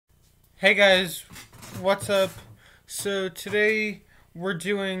Hey guys, what's up? So today we're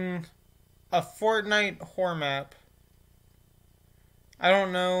doing a Fortnite horror map. I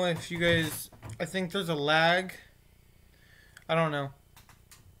don't know if you guys, I think there's a lag. I don't know.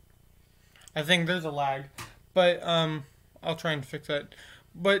 I think there's a lag, but I'll try and fix that.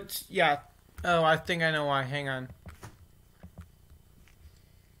 But yeah, oh, I think I know why. Hang on.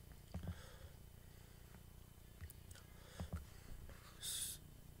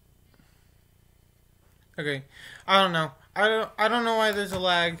 Okay, I don't know. I don't know why there's a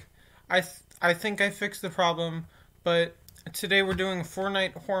lag. I think I fixed the problem, but today we're doing a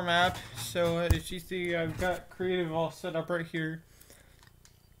Fortnite horror map. So as you see, I've got creative all set up right here,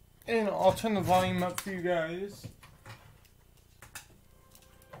 and I'll turn the volume up for you guys.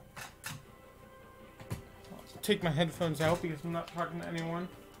 I'll take my headphones out because I'm not talking to anyone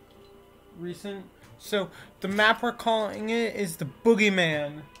recent. So the map we're calling it is the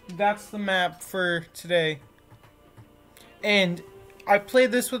Boogeyman. That's the map for today. And I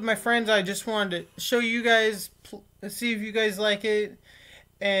played this with my friends. I just wanted to show you guys, see if you guys like it,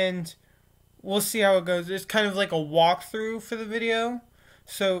 and we'll see how it goes. It's kind of like a walkthrough for the video.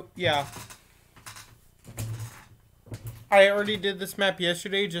 So yeah, I already did this map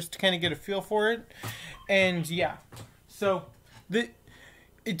yesterday just to kind of get a feel for it, and yeah. So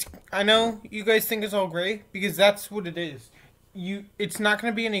I know you guys think it's all gray because that's what it is. It's not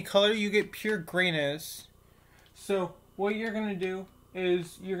going to be any color. You get pure grayness. So what you're going to do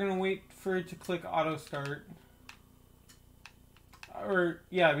is you're going to wait for it to click auto start. Or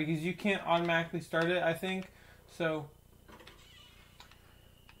yeah, because you can't automatically start it, I think. So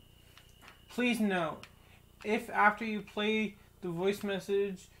please note, if after you play the voice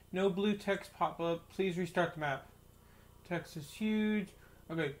message no blue text pop up, please restart the map. Text is huge.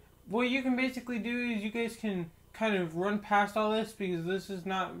 Okay, what you can basically do is you guys can kind of run past all this because this is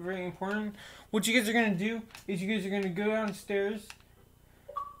not very important. What you guys are going to do is you guys are going to go downstairs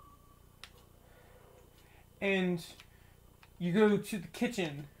and you go to the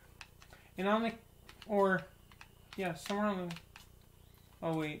kitchen, and on the, or yeah, somewhere on the,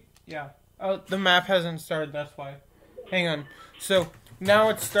 oh wait, yeah, oh, the map hasn't started, that's why. Hang on. So now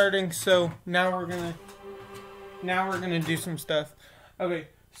it's starting, so now we're gonna do some stuff. Okay,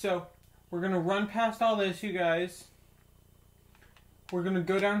 so we're gonna run past all this, you guys. We're gonna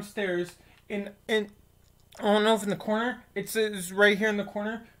go downstairs, and I don't know if in the corner, it says right here in the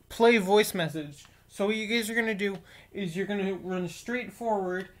corner, play voice message. So what you guys are gonna do is you're gonna run straight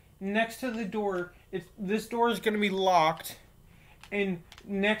forward next to the door. This door is gonna be locked, and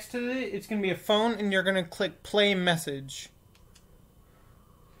next to it, it's gonna be a phone, and you're gonna click play message.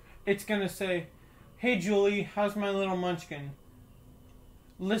 It's gonna say, "Hey Julie, how's my little munchkin?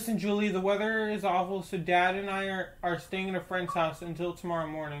 Listen, Julie, the weather is awful, so Dad and I are staying at a friend's house until tomorrow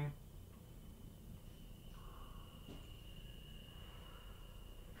morning.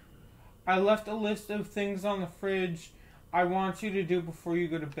 I left a list of things on the fridge I want you to do before you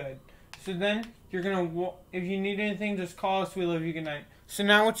go to bed." So then, you're going to, if you need anything, just call us. We love you. Good night. So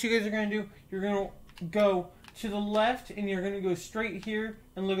now what you guys are going to do, you're going to go to the left, and you're going to go straight here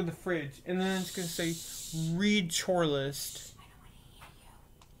and look at the fridge. And then it's going to say, read chore list.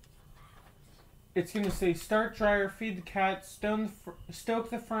 It's going to say, start dryer, feed the cat, stoke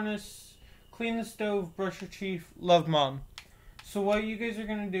the furnace, clean the stove, brush your teeth, love Mom. So what you guys are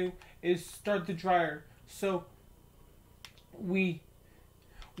going to do is start the dryer. So we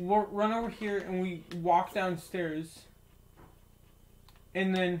run over here and we walk downstairs.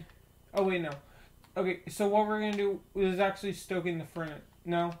 And then, oh wait, no. Okay, so what we're going to do is actually stoking the furnace.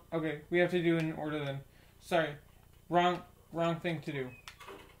 No? Okay, we have to do it in order then. Sorry. Wrong thing to do.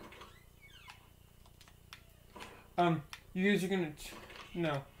 You guys are going to,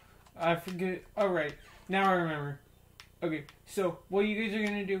 no. I forget. Oh, right. Now I remember. Okay, so what you guys are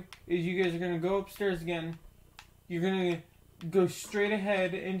going to do is you guys are going to go upstairs again. You're going to go straight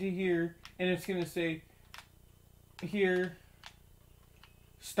ahead into here, and it's going to say, here,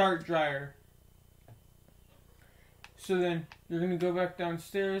 start dryer. So then you're going to go back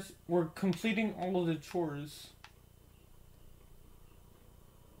downstairs. We're completing all of the chores.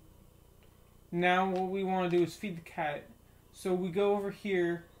 Now what we want to do is feed the cat. So we go over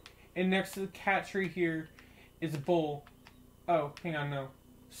here, and next to the cat tree here is a bowl. Oh, hang on, no.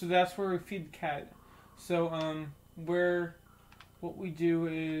 So that's where we feed the cat. So, what we do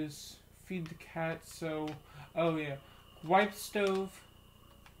is feed the cat, so, oh yeah. Wipe the stove,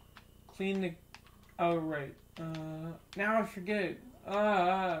 clean the, oh right. Now I forget.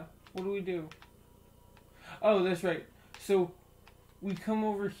 What do we do? Oh, that's right. So, we come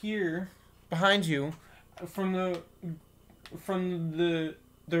over here, behind you, from the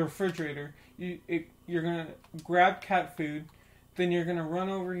the refrigerator. You're gonna grab cat food, then you're gonna run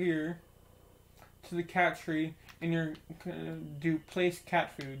over here to the cat tree, and you're gonna do place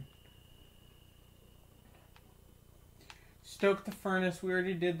cat food. Stoke the furnace. We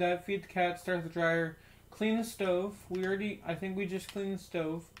already did that. Feed the cat. Start the dryer. Clean the stove. I think we just cleaned the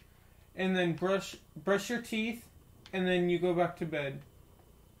stove. And then brush your teeth, and then you go back to bed.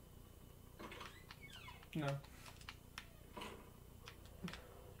 No.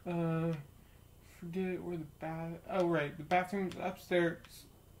 Forget where the bath. Oh, right. The bathroom's upstairs.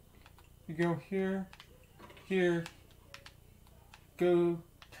 You go here, here. Go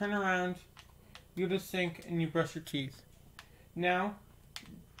turn around. You go to the sink, and you brush your teeth. Now,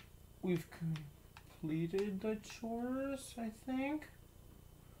 we've completed the chores, I think.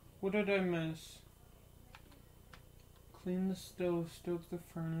 What did I miss? Clean the stove, stoke the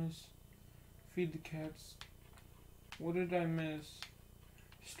furnace, feed the cats. What did I miss?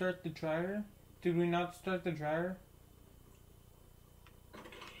 Start the dryer? Did we not start the dryer?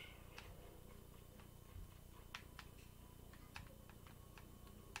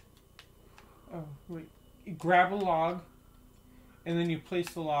 Oh, wait. You grab a log, and then you place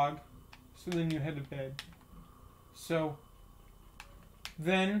the log, so then you head to bed. So,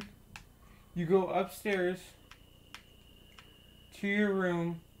 then you go upstairs to your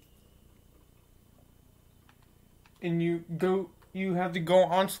room, and you have to go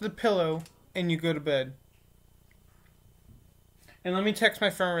onto the pillow, and you go to bed. And let me text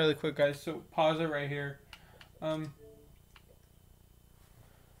my friend really quick, guys, so pause it right here.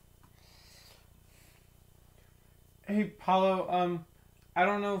 Hey, Paulo, I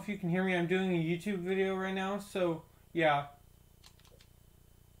don't know if you can hear me. I'm doing a YouTube video right now, so, yeah.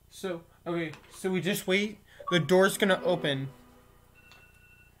 So, okay, so we just wait. The door's gonna open.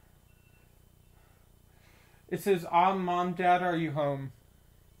 It says, Mom, Dad, are you home?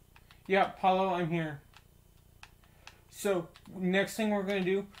 Yeah, Paulo, I'm here. So, next thing we're gonna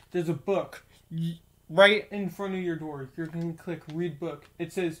do, there's a book right in front of your door. You're gonna click read book.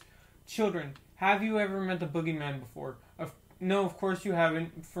 It says, children, have you ever met the boogeyman before? No, of course you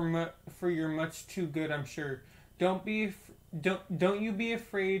haven't. For you're much too good, I'm sure. Don't you be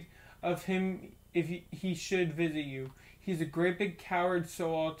afraid of him if he should visit you. He's a great big coward,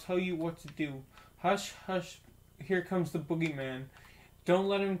 so I'll tell you what to do. Hush, hush, here comes the boogeyman. Don't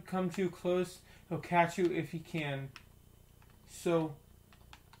let him come too close. He'll catch you if he can. So,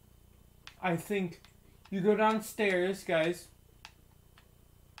 I think you go downstairs, guys.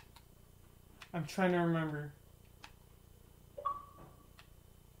 I'm trying to remember.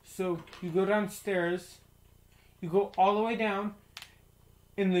 So, you go downstairs, you go all the way down,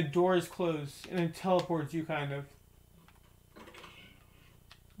 and the door is closed, and it teleports you, kind of.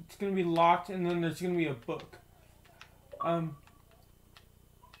 It's going to be locked, and then there's going to be a book. And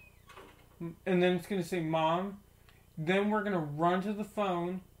then it's going to say, Mom. Then we're going to run to the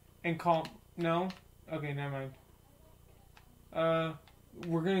phone and call... No? Okay, never mind.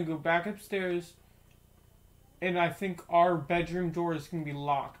 We're going to go back upstairs, and I think our bedroom door is going to be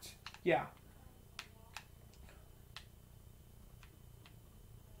locked. Yeah.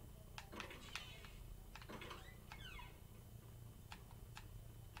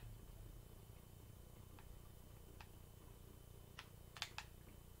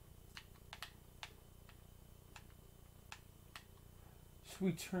 Should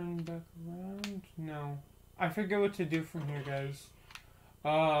we turn back around? No. I forget what to do from here, guys.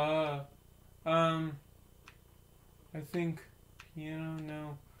 I think piano,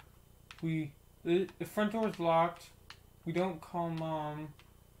 no. The front door is locked. We don't call Mom.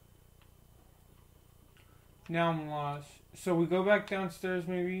 Now I'm lost. So we go back downstairs,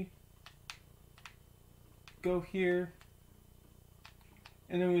 maybe. Go here.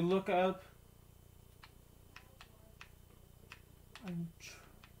 And then we look up.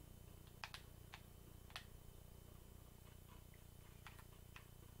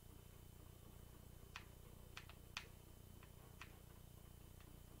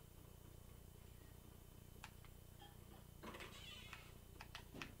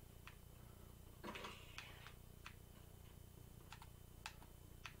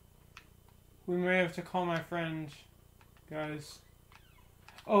 We may have to call my friend, guys.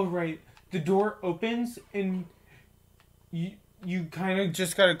 Oh, right. The door opens, and you kind of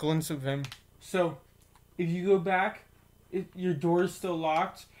just got a glimpse of him. So, if you go back, your door is still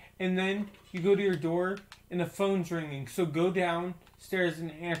locked, and then you go to your door, and the phone's ringing. So go downstairs and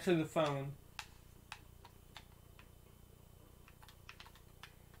answer the phone.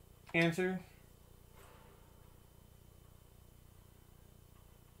 Answer.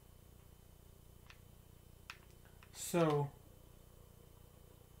 So,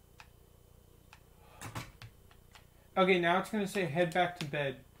 Okay, now it's going to say head back to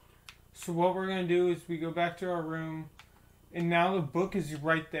bed. So what we're going to do is we go back to our room, and now the book is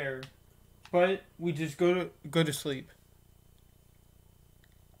right there. But we just go to sleep.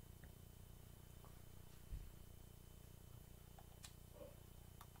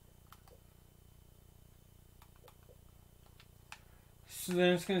 So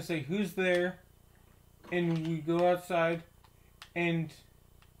then it's going to say who's there, and we go outside, and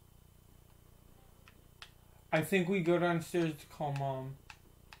I think we go downstairs to call Mom.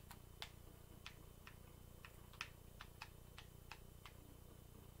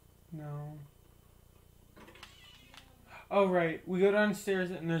 No. Oh, right. We go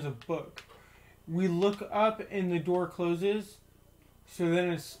downstairs and there's a book. We look up and the door closes. So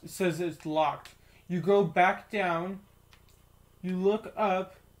then it says it's locked. You go back down. You look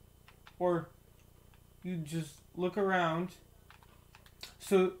up. Or you just look around.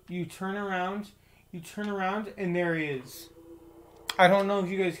 So you turn around. And there he is. I don't know if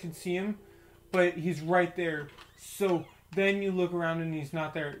you guys can see him. But he's right there. So then you look around and he's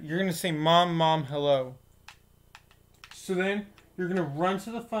not there. You're going to say, Mom, Mom, hello. So then you're going to run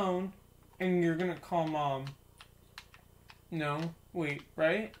to the phone and you're going to call Mom. No. Wait,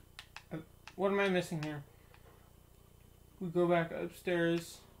 right? What am I missing here? We go back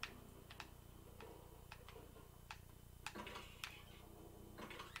upstairs.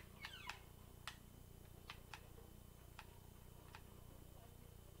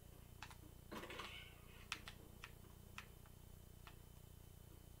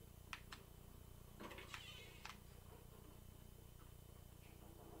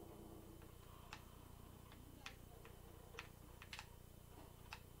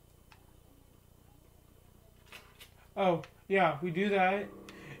 Oh, yeah, we do that.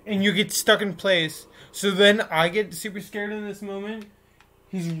 And you get stuck in place. So then I get super scared in this moment.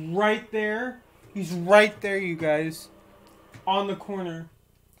 He's right there. He's right there, you guys. On the corner.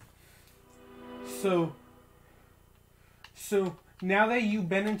 So now that you've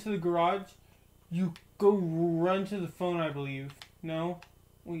been into the garage, you go run to the phone, I believe. No?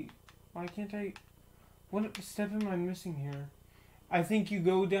 Wait, why can't I... What step am I missing here? I think you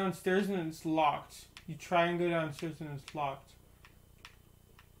go downstairs and it's locked. You try and go downstairs and it's locked.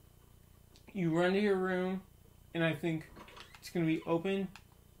 You run to your room, and I think it's going to be open.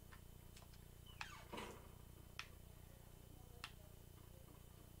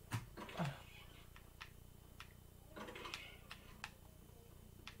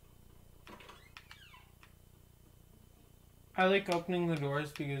 I like opening the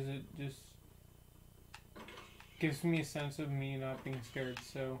doors because it just gives me a sense of me not being scared,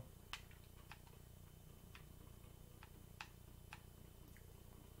 so...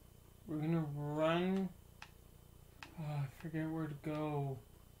 We're gonna run. Oh, I forget where to go.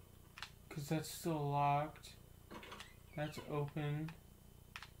 Because that's still locked. That's open.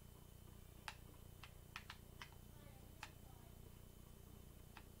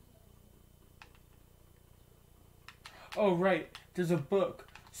 Oh, right. There's a book.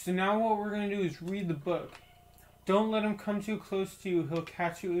 So now what we're gonna do is read the book. Don't let him come too close to you. He'll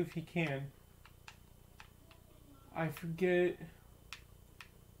catch you if he can. I forget...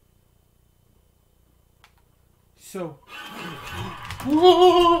 So,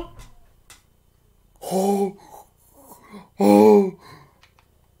 oh, oh, oh,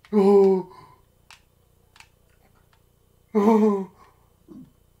 oh, oh,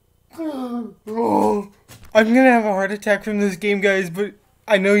 oh. I'm gonna have a heart attack from this game, guys, but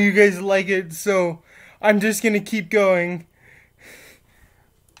I know you guys like it, so I'm just gonna keep going.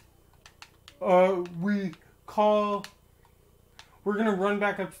 We're gonna run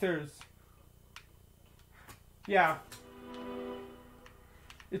back upstairs. Yeah.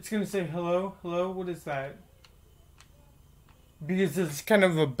 It's gonna say hello, hello, what is that? Because it's kind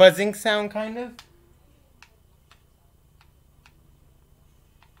of a buzzing sound, kind of.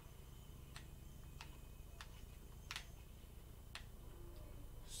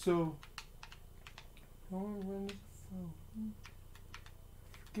 So,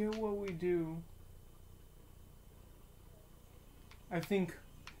 forget what we do. I think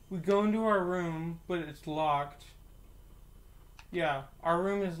we go into our room, but it's locked. Yeah, our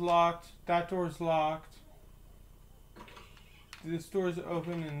room is locked. That door's locked. This door's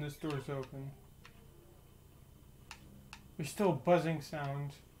open and this door's open. There's still a buzzing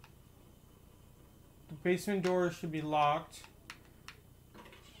sound. The basement door should be locked.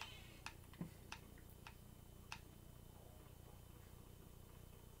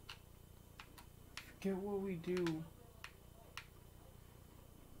 Forget what we do.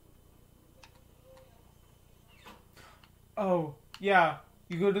 Oh, yeah.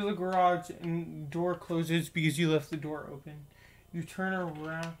 You go to the garage and the door closes because you left the door open. You turn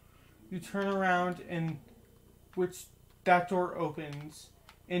around and that door opens.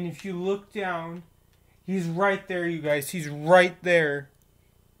 And if you look down, he's right there, you guys. He's right there.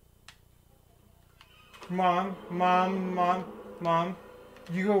 Mom.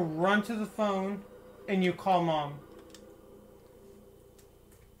 You go run to the phone and you call Mom.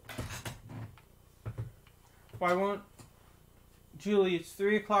 Why won't... Julie, it's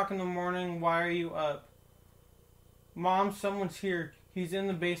 3 o'clock in the morning. Why are you up? Mom, someone's here. He's in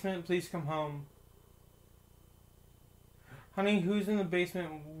the basement. Please come home. Honey, who's in the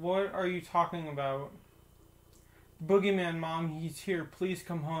basement? What are you talking about? Boogeyman, Mom. He's here. Please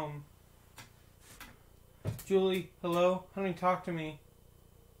come home. Julie, hello? Honey, talk to me.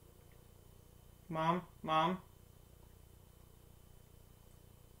 Mom?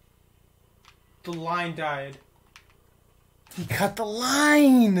 The line died. He cut the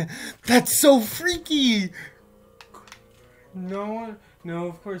line! That's so freaky! No,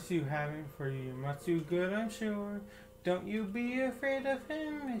 of course you haven't, for you must do good, I'm sure. Don't you be afraid of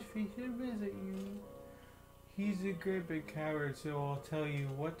him if he should visit you. He's a great big coward, so I'll tell you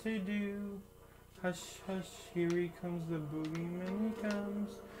what to do. Hush, hush, here he comes, the boogeyman, he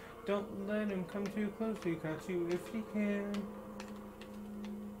comes. Don't let him come too close, he'll catch you if he can.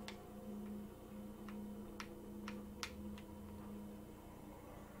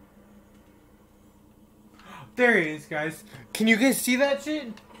 There he is, guys. Can you guys see that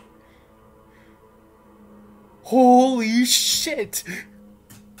shit? Holy shit!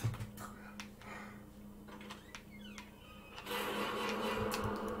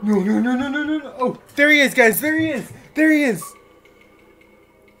 No. Oh, there he is, guys. There he is.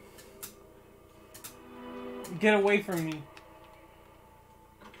 Get away from me.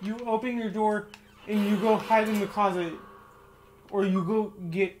 You open your door and you go hide in the closet. Or you go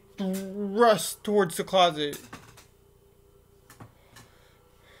get thrust towards the closet.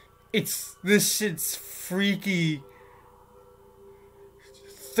 This shit's freaky.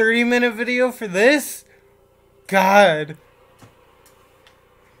 30-minute video for this? God.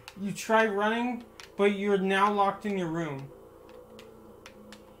 You try running, but you're now locked in your room.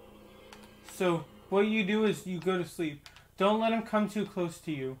 So, what you do is you go to sleep. Don't let him come too close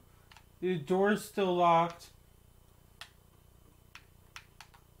to you. The door's still locked.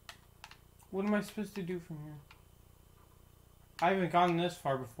 What am I supposed to do from here? I haven't gotten this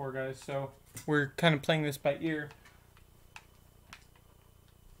far before, guys, so we're kind of playing this by ear.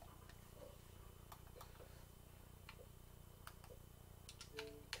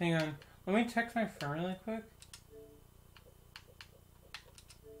 Hang on. Let me text my friend really quick.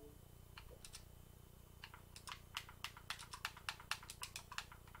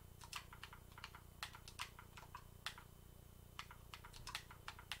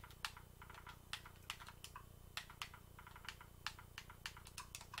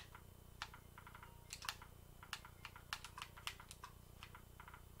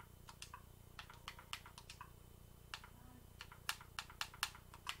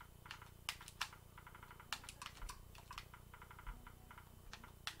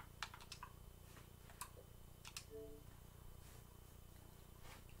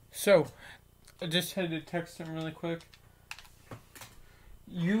 So, I just had to text him really quick.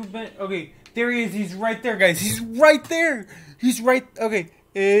 Okay, there he is. He's right there, guys. He's right there. Okay,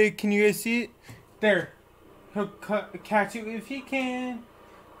 can you guys see it? There. He'll catch you if he can.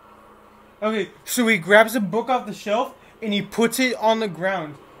 Okay, so he grabs a book off the shelf and he puts it on the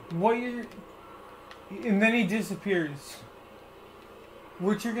ground. And then he disappears.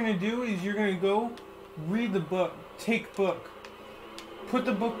 What you're gonna do is you're gonna go read the book. Take book. Put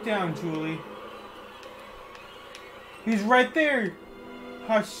the book down, Julie. He's right there.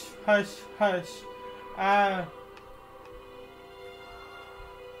 Hush, hush, hush. Wow.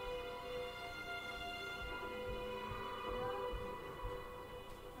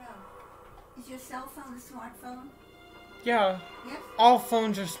 Is your cell phone a smartphone? Yeah. Yes? All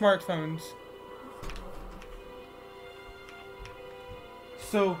phones are smartphones.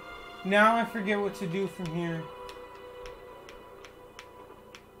 So, now I forget what to do from here.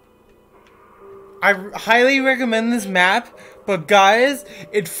 I highly recommend this map, but guys,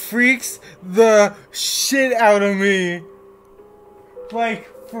 it freaks the shit out of me. Like,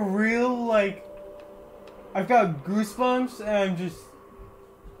 for real, like, I've got goosebumps and I'm just...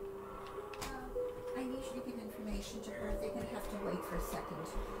 I usually give information to her. They're going to have to wait for a second.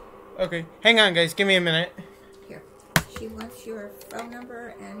 Okay, hang on guys, give me a minute. Here. She wants your phone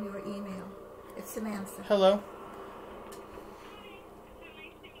number and your email. It's Samantha. Hello?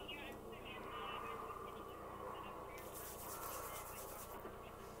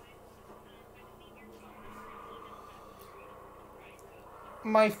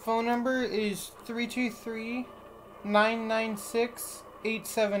 My phone number is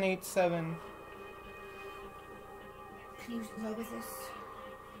 323-996-8787. Can you logo this?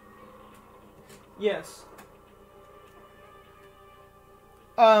 Yes.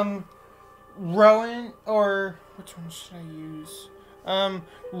 Rowan, or which one should I use? Rowan,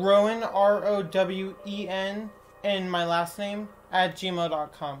 Rowen, and my last name at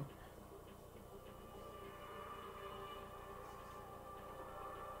gmail.com.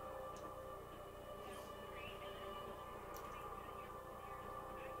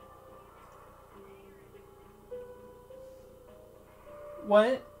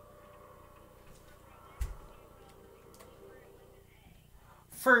 What?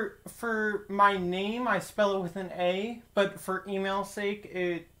 For my name, I spell it with an A, but for email sake,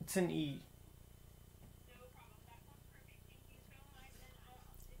 it's an E.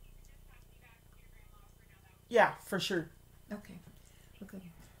 Yeah, for sure. Okay. Okay.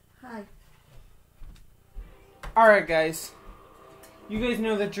 Hi. Alright, guys. You guys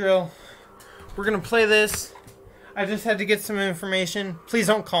know the drill. We're gonna play this. I just had to get some information. Please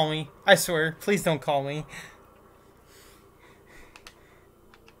don't call me. I swear. Please don't call me.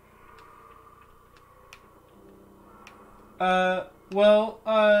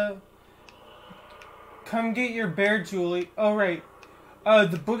 Come get your bear, Julie. Oh, right.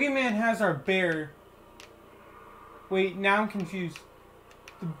 The boogeyman has our bear. Wait, now I'm confused.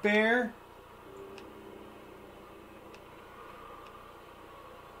 The bear...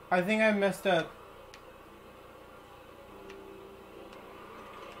 I think I messed up.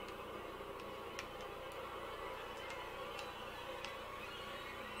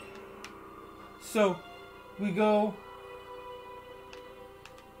 So, we go...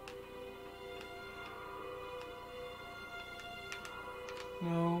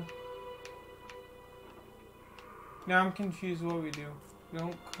 No. Now I'm confused what we do.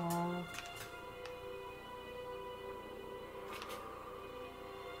 Don't call...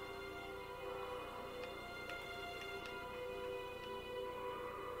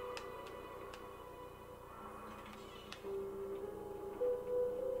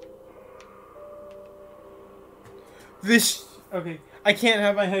 This... Okay. I can't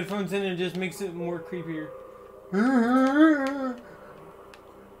have my headphones in, it just makes it more creepier.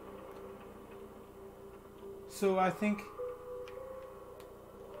 So I think...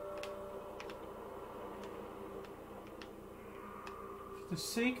 For the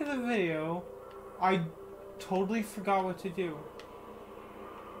sake of the video, I totally forgot what to do.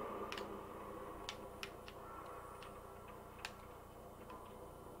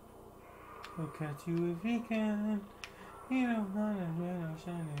 He'll catch you if he can. He don't wanna get no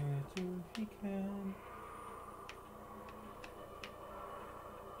shining at you if he can.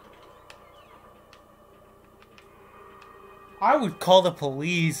 I would call the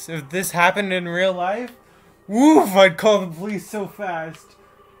police if this happened in real life. Woof, I'd call the police so fast.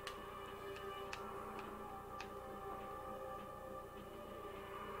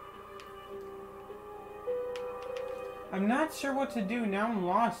 I'm not sure what to do. Now I'm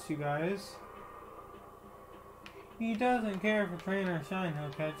lost, you guys. He doesn't care if it's rain or shine.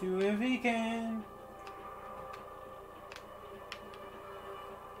 He'll catch you if he can.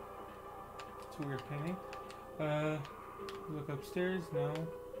 It's a weird painting. Look upstairs. No.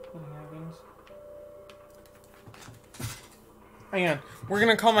 Nothing happens. Hang on. We're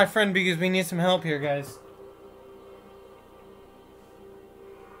gonna call my friend because we need some help here, guys.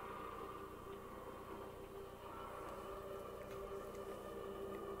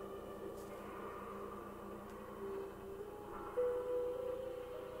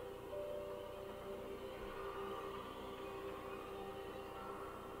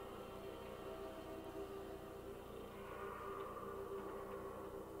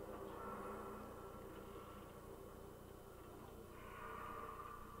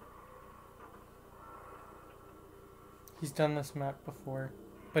 He's done this map before,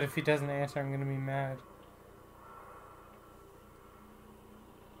 but if he doesn't answer, I'm gonna be mad.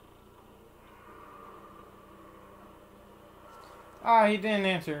 Ah, he didn't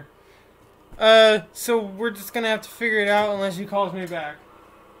answer. So we're just gonna have to figure it out unless he calls me back.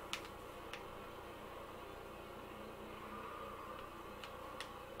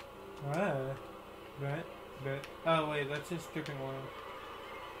 But, oh wait, that's just dripping oil.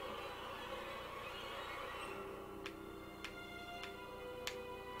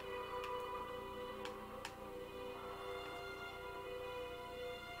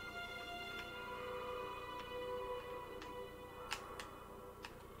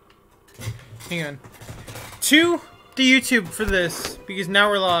 Hang on. To the YouTube for this, because now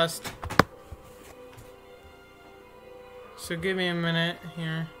we're lost. so give me a minute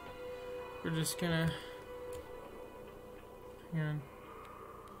here. We're just gonna... Hang on.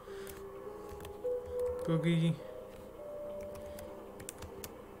 Boogie.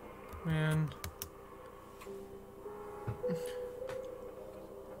 Man.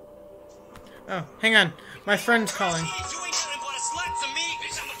 Oh, hang on. My friend's calling.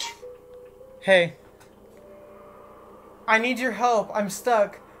 Hey. I need your help. I'm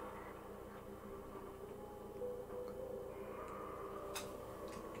stuck.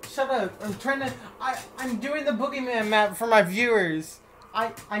 Shut up. I'm trying to... I'm doing the boogeyman map for my viewers.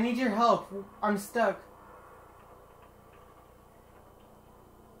 I need your help. I'm stuck.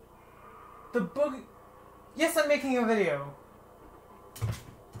 The boogie... Yes, I'm making a video.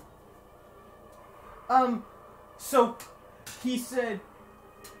 So, he said...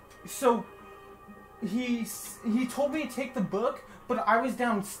 So, he told me to take the book, but I was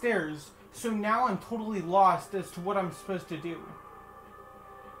downstairs. So now I'm totally lost as to what I'm supposed to do.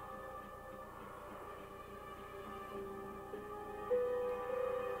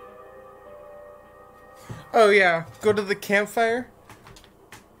 Oh yeah, go to the campfire.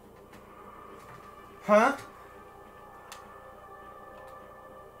 Huh?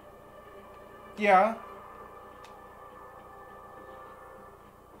 Yeah.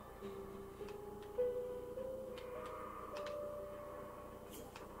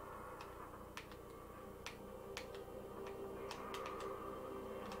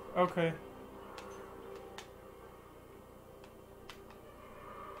 Okay.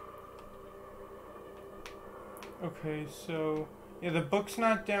 Okay, so... Yeah, the book's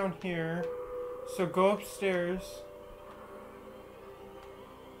not down here. So go upstairs.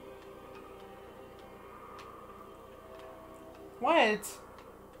 What?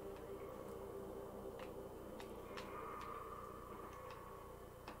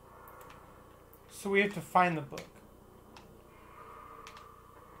 So we have to find the book.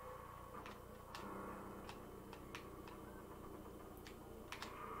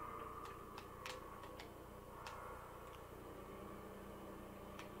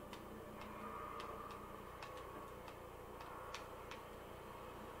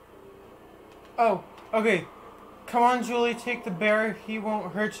 Oh, okay. Come on, Julie, take the bear. He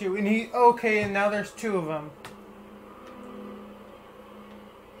won't hurt you. And he... Okay, and now there's two of them.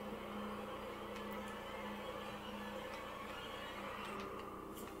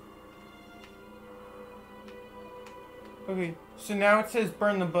 Okay, so now it says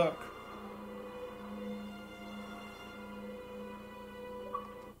burn the book.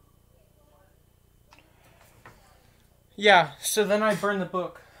 Yeah, so then I burn the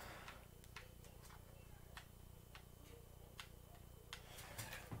book.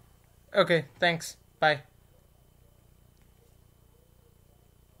 Okay, thanks. Bye.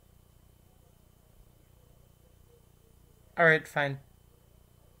 Alright, fine.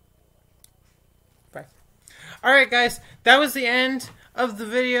 Bye. Alright, guys, that was the end of the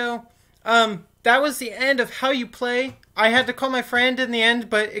video. That was the end of how you play. I had to call my friend in the end,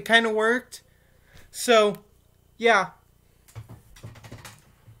 but it kind of worked. So, yeah.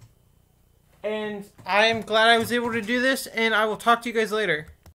 And I'm glad I was able to do this, and I will talk to you guys later.